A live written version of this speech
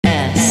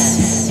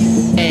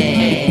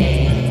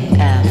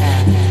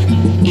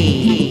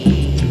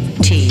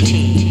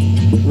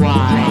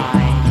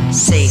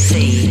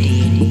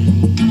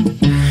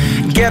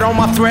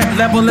threat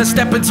level and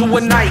step into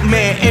a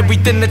nightmare.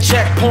 Everything the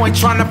checkpoint,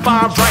 trying to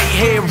find right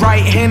here,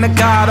 right hand of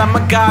God. I'm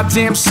a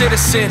goddamn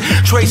citizen.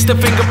 Trace the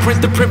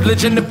fingerprint, the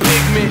privilege, and the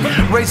pigment.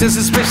 Raising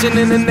suspicion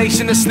in a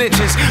nation of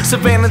snitches.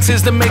 Surveillance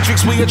is the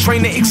matrix we are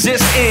trained to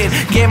exist in.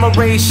 Gamma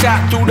rays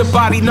shot through the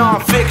body,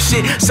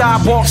 non-fiction.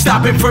 Sidewalk,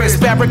 stop and frisk,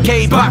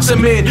 barricade, box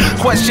them in.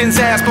 Questions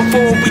asked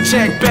before we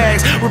check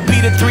bags.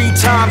 Repeated 3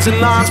 times and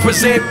lines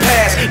present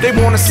pass. They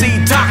wanna see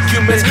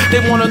documents. They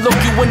wanna look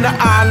you in the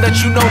eye and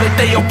let you know that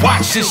they are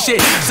watching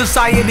shit.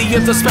 Society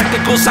is a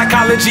spectacle,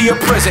 psychology of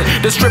prison.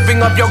 The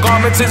stripping of your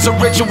garments is a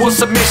ritual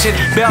submission.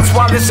 Belts,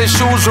 wallets, and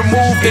shoes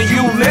removed, and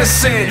you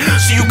listen.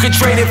 So you can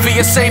trade it for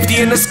your safety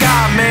in the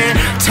sky, man.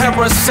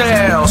 Terror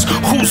sells.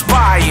 Who's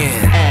buying?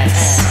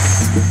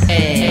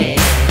 S-A-F-E-T-Y.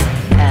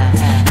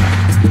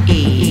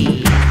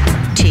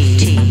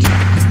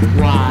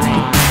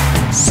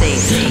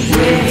 Safety.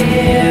 We're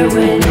here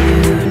when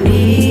you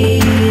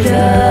need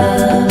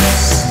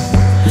us.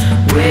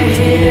 We're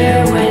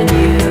here when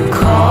you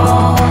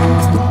call.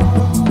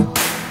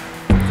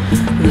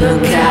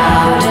 Look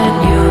out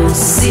and you'll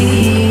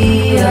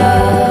see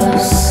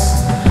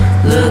us.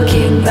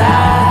 Looking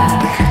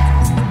back,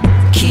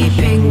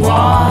 keeping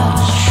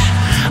watch.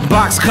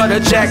 Box cutter,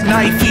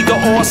 jackknife, either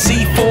or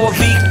C4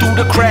 leak through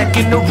the crack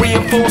in the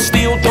reinforced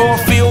steel door.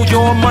 Feel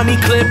your money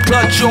clip,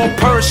 clutch your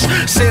purse.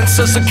 Sense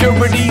of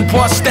security,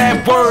 what's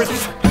that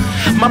worth?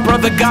 My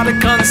brother got a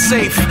gun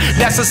safe.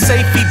 That's a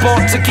safe he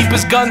bought to keep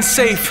his gun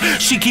safe.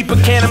 She keep a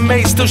can of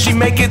mace till she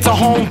make it to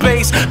home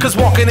base. Cause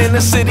walking in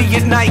the city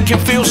at night can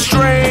feel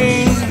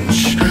strange.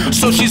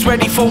 So she's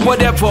ready for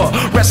whatever.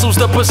 Wrestles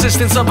the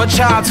persistence of a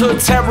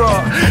childhood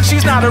terror.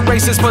 She's not a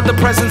racist, but the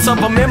presence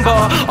of a member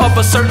of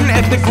a certain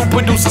ethnic group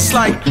produces a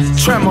slight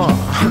tremor.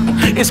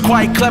 It's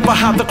quite clever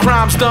how the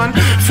crime's done.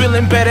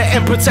 Feeling better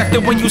and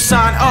protected when you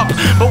sign up.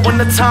 But when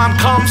the time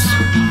comes,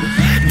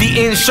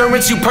 the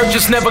insurance you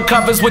purchase never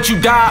covers what you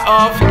die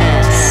of.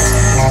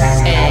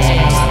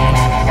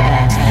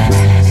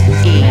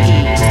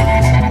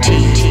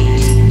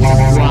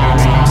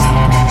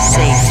 S-A-F-E-T-T-Y.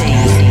 Safety.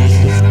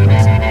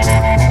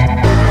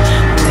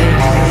 We're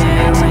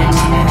here when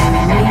you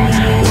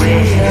need.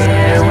 We're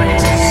here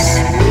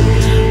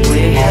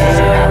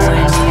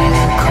when you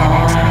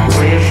call.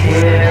 We're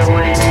here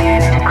when you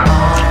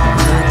call.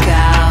 Look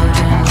out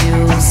and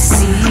you'll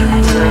see.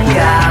 Look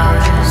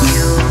out and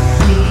you'll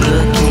see.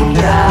 Looking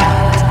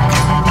back,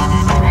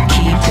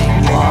 keeping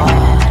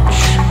watch.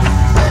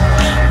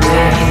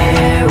 We're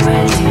here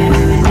when you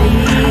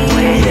need.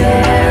 We're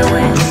here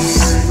when you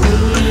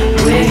need.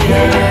 We're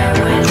here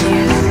when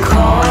you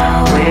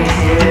call. We're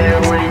here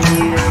when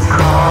you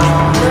call.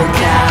 Look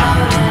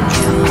out and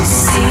you'll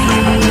see.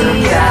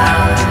 Look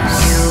out and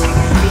you'll see.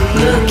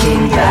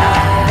 Looking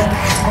back,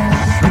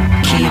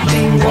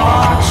 keeping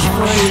watch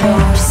for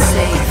your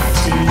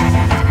safety.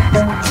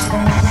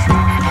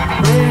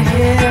 We're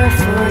here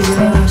for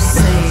your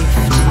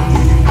safety.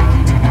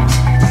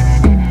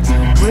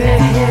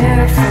 We're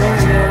here for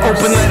your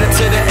Open letter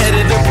to the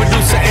editor,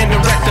 producer, and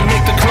director.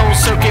 Make the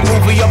closed circuit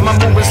movie of my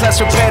movements less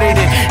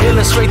repetitive.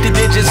 Illustrate the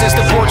digits as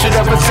the portrait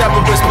of a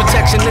terrorist.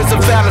 Protection is a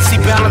fallacy,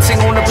 balancing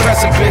on the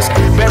precipice.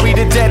 Bury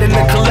the dead in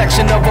the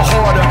collection of a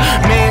hoarder.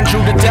 Man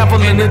drew the devil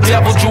and the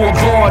devil drew a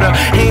border.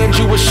 Hand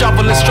you a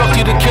shovel, instruct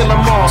you to kill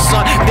them all,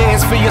 son.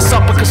 Dance for your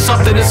supper, cause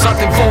something is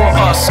something for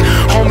us.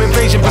 Home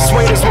invasion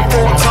persuaders with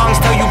 4 tongues.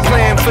 Tell you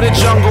plan for the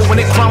jungle when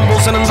it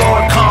crumbles and the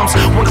Lord comes.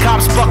 When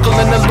cops buckle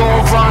and the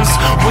law runs,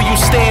 will you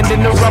stand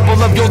in the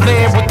rubble of your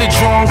land with the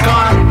drawn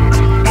gun?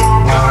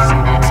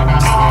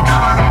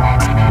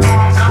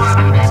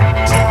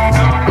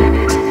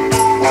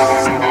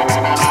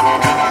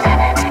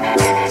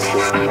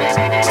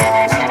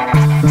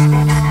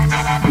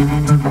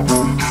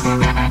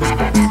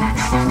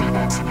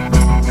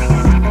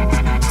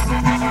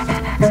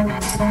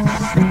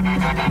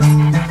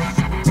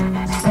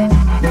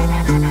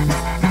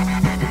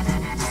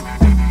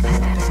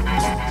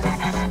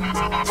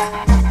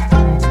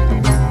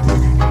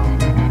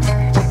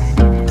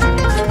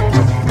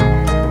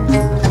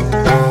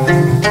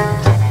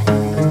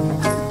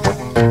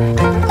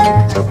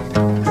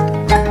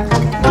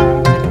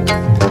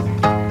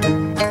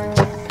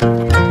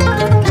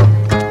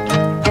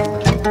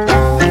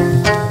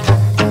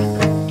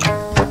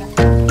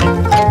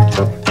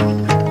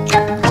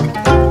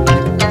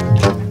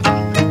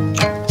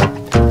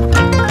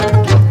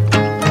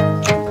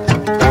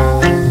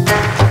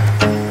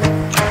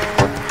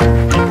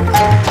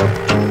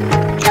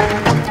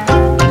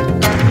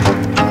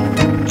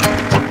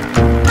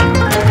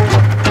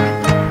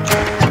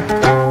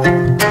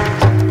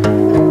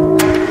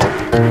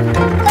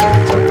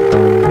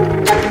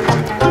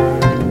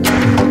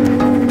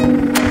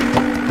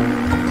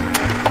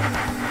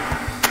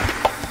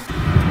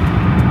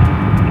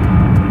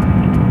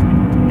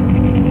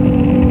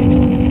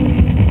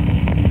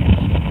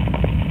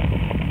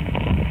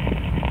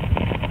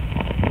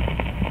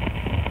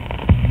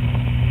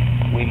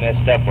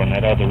 Up on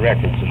that other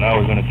record, so now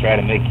we're going to try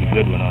to make you a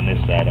good one on this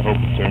side. I hope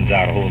it turns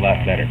out a whole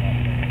lot better.